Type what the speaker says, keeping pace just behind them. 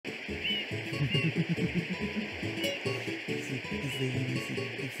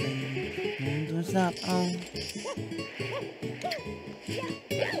up. Oh.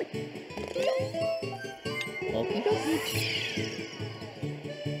 Okie dokie.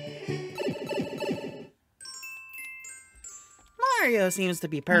 Mario seems to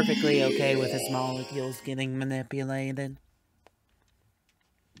be perfectly okay with his molecules getting manipulated.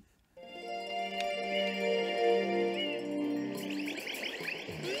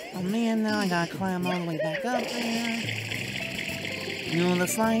 Oh man, now I gotta climb all the way back up there. You know, the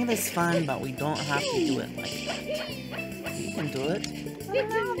slide is fun, but we don't have to do it like that. You can do it.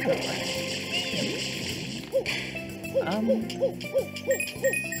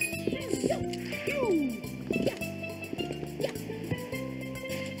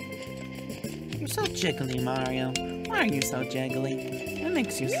 You're so jiggly, Mario. Why are you so jiggly? It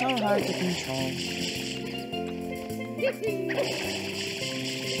makes you so hard to control.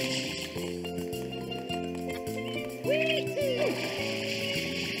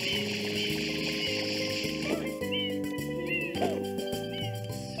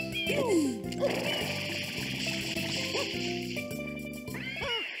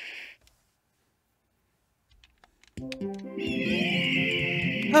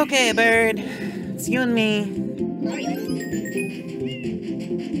 Okay, bird. It's you and me.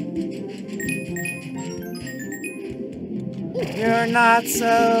 You're not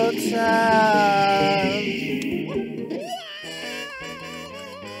so tough.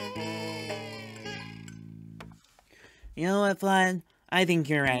 You know what, Vlad? I think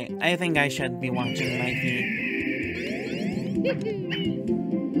you're right. I think I should be watching my feet.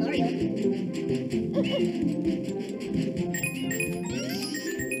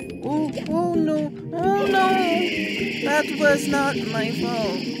 Oh, oh no, oh no! That was not my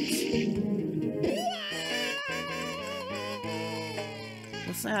fault.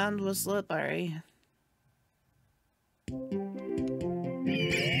 The sand was slippery.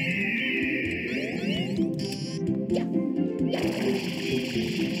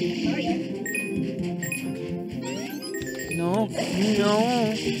 No,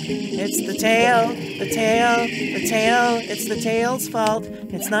 no. It's the tail, the tail, the tail. It's the tail's fault.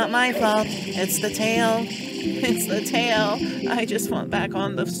 It's not my fault. It's the tail. It's the tail. I just went back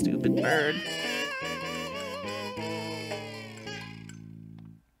on the stupid bird.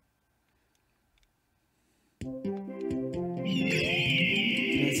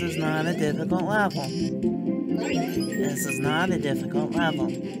 This is not a difficult level. This is not a difficult level.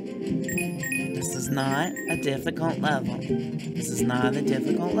 This is not a difficult level. This is not a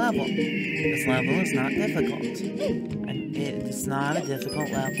difficult level. This level is not difficult. It's not a difficult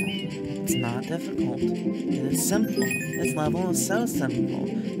level. It's not difficult. It is simple. This level is so simple.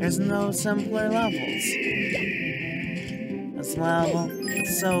 There's no simpler levels. This level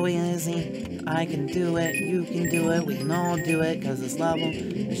is so easy. I can do it. You can do it. We can all do it because this level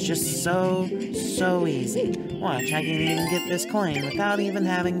is just so easy. Watch, I can even get this coin without even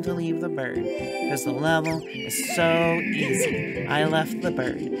having to leave the bird. Because the level is so easy. I left the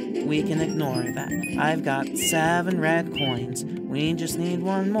bird. We can ignore that. I've got 7 red coins. We just need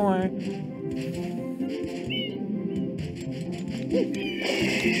 1 more.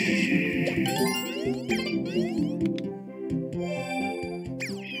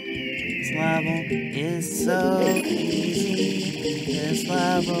 This level is so easy. This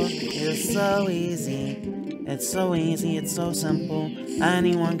level is so easy. It's so easy, it's so simple.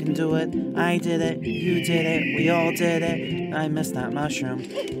 Anyone can do it. I did it, you did it, we all did it. I missed that mushroom.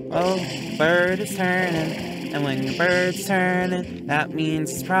 Oh, bird is turning. And when your bird's turning, that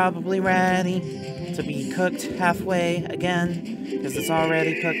means it's probably ready to be cooked halfway again. Because it's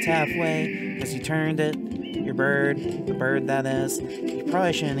already cooked halfway. Because you turned it. Your bird, the bird that is. You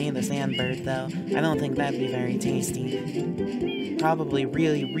probably shouldn't eat the sand bird though. I don't think that'd be very tasty. Probably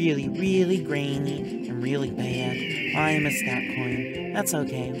really grainy and really bad. I missed that coin. That's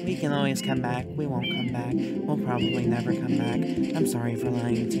okay. We can always come back. We won't come back. We'll probably never come back. I'm sorry for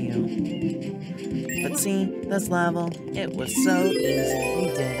lying to you. But see, this level, it was so easy. We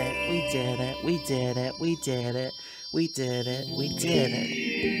did it. We did it. We did it. We did it. We did it. We did it.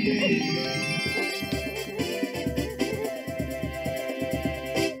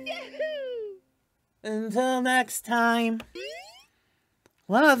 Until next time,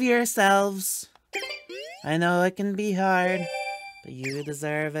 love yourselves. I know it can be hard, but you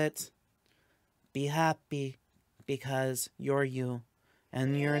deserve it. Be happy, because you're you,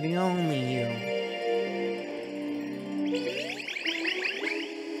 and you're the only you.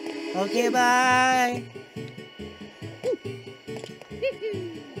 Okay, bye!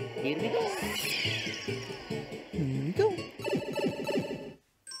 Here we go. Here we go.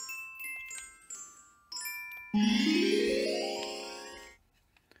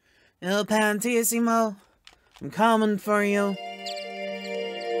 Il Pantissimo, I'm coming for you.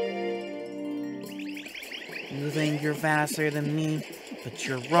 You think you're faster than me, but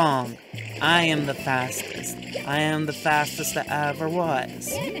you're wrong. I am the fastest. I am the fastest that ever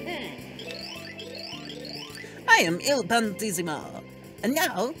was. I am Il Pantissimo, and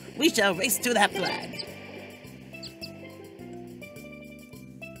now we shall race to that flag.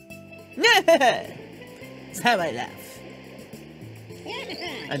 That's how I laugh.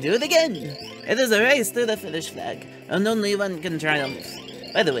 I do it again. It is a race to the finish flag, and only one can triumph.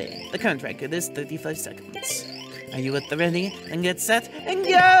 By the way, the current record is 35 seconds. Are you at the ready? And get set and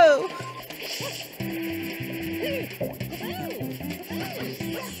go!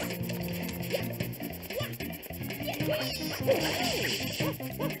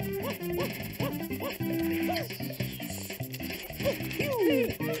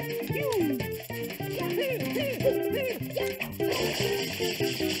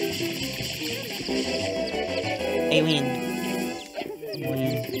 I win. You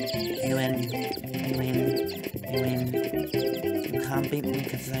win. You win. You win. You win. You can't beat me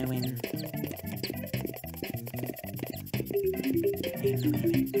because I win.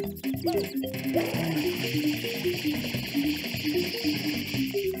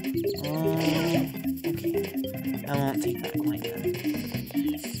 Oh, okay. I won't take that coin then.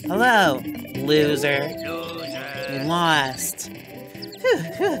 Hello, loser. You lost.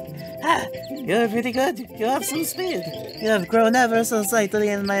 You're pretty good. You have some speed. You have grown ever so slightly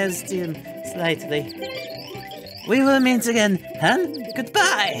in my esteem. Slightly. We will meet again, and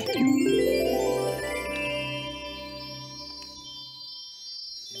goodbye!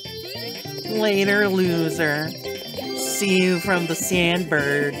 Later, loser. See you from the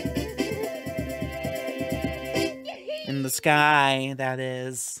sandbird. In the sky, that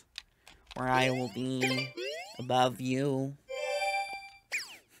is. Where I will be. Above you.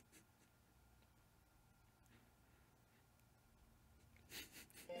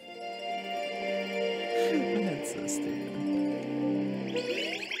 That's so stupid.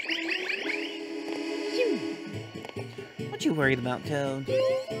 What you worried about, Toad?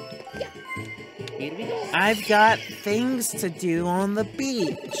 I've got things to do on the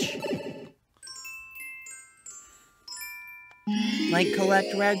beach. Like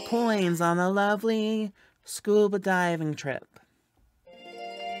collect red coins on a lovely scuba diving trip.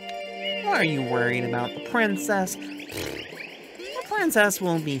 Why are you worried about the princess? The princess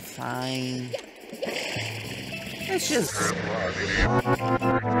will be fine. It's just... or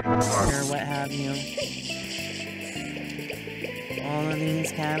what have you. All of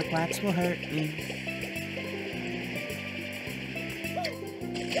these cataquacks will hurt me.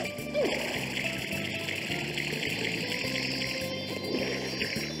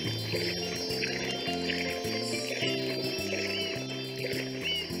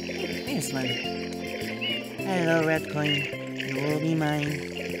 Here's one. Hello, red coin. You will be mine.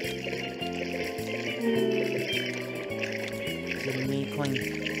 Give me coin.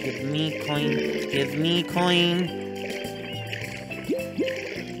 Give me coin. Give me coin.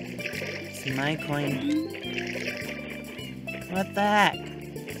 It's my coin. What the heck?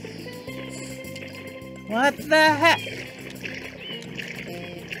 What the heck?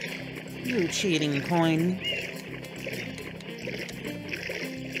 You cheating coin.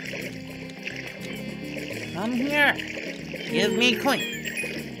 Come here. Give me coin.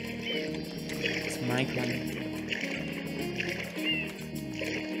 It's my coin.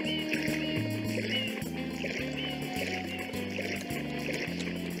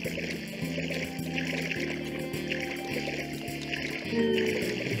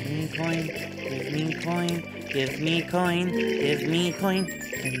 Coin, give me coin, give me coin, give me coin,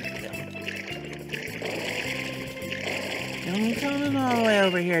 and go. I'm coming all the way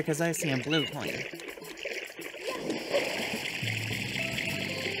over here because I see a blue coin.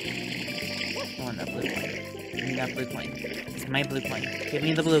 I want that blue coin. Give me that blue coin. It's my blue coin. Give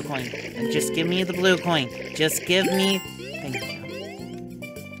me the blue coin. And just give me the blue coin. Just give me... Thank you.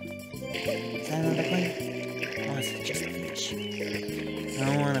 Is that another coin? Oh, it's just a fish. I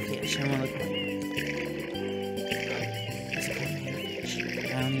don't want a fish. I want a coin. There's a coin and a fish. I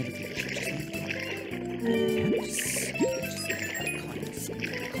don't need a fish. I just need the coin. Just need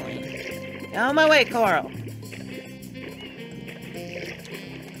that coin. Get out of my way, Coral!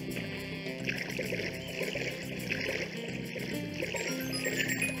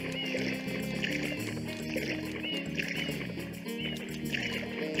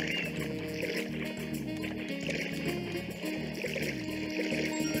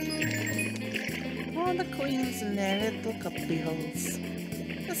 All the queens in their little cubby holes.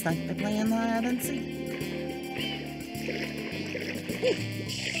 Just like they're playing hide and seek.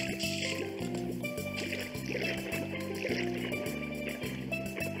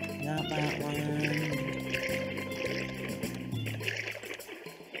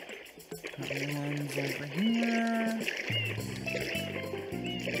 Probably one's over here.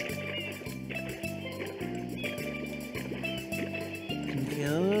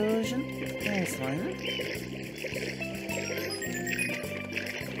 Confusion. Nice one.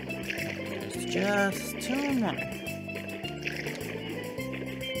 There's just two more.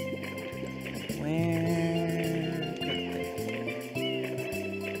 Where could they?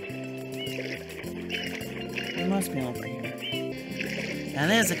 They must be over here. Now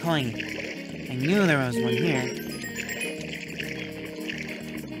there's a coin. I knew there was one here.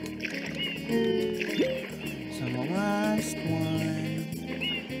 So the last one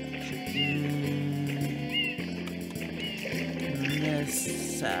should be this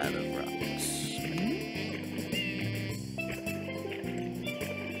set of rocks.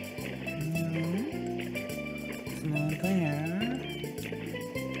 No, it's not there.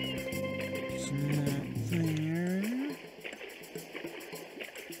 It's not there.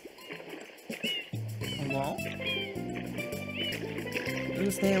 Hello?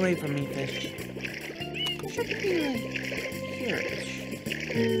 Stay away from me, fish. Should be like here-ish.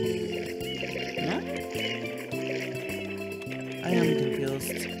 No? I am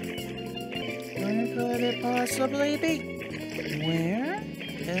confused. Where could it possibly be? Where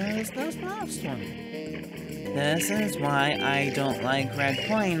is this last one? This is why I don't like red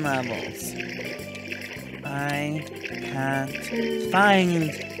coin levels. I can't find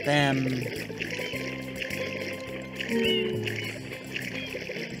them.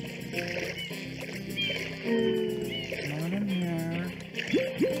 Not in here.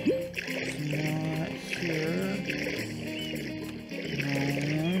 Not here.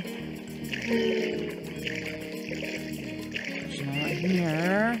 No. It's not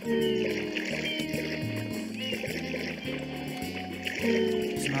here.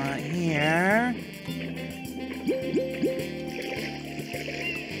 It's not here.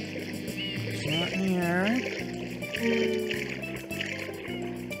 It's not here.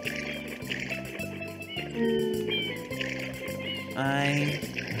 I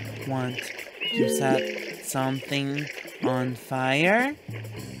want to set something on fire.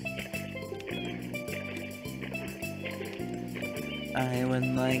 I would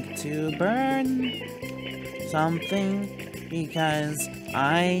like to burn something because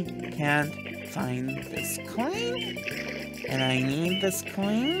I can't find this coin. And I need this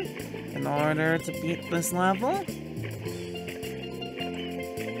coin in order to beat this level.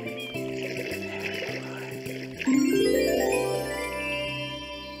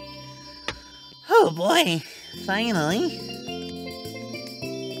 Oh boy, finally.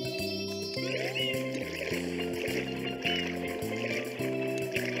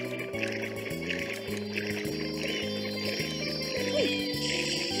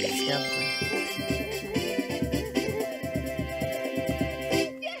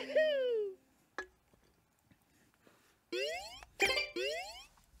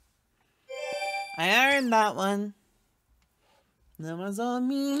 I earned that one. That was on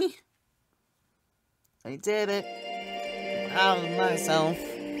me. I did it. Proud of myself.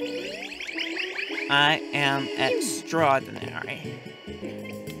 I am extraordinary.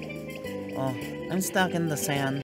 Oh, I'm stuck in the sand.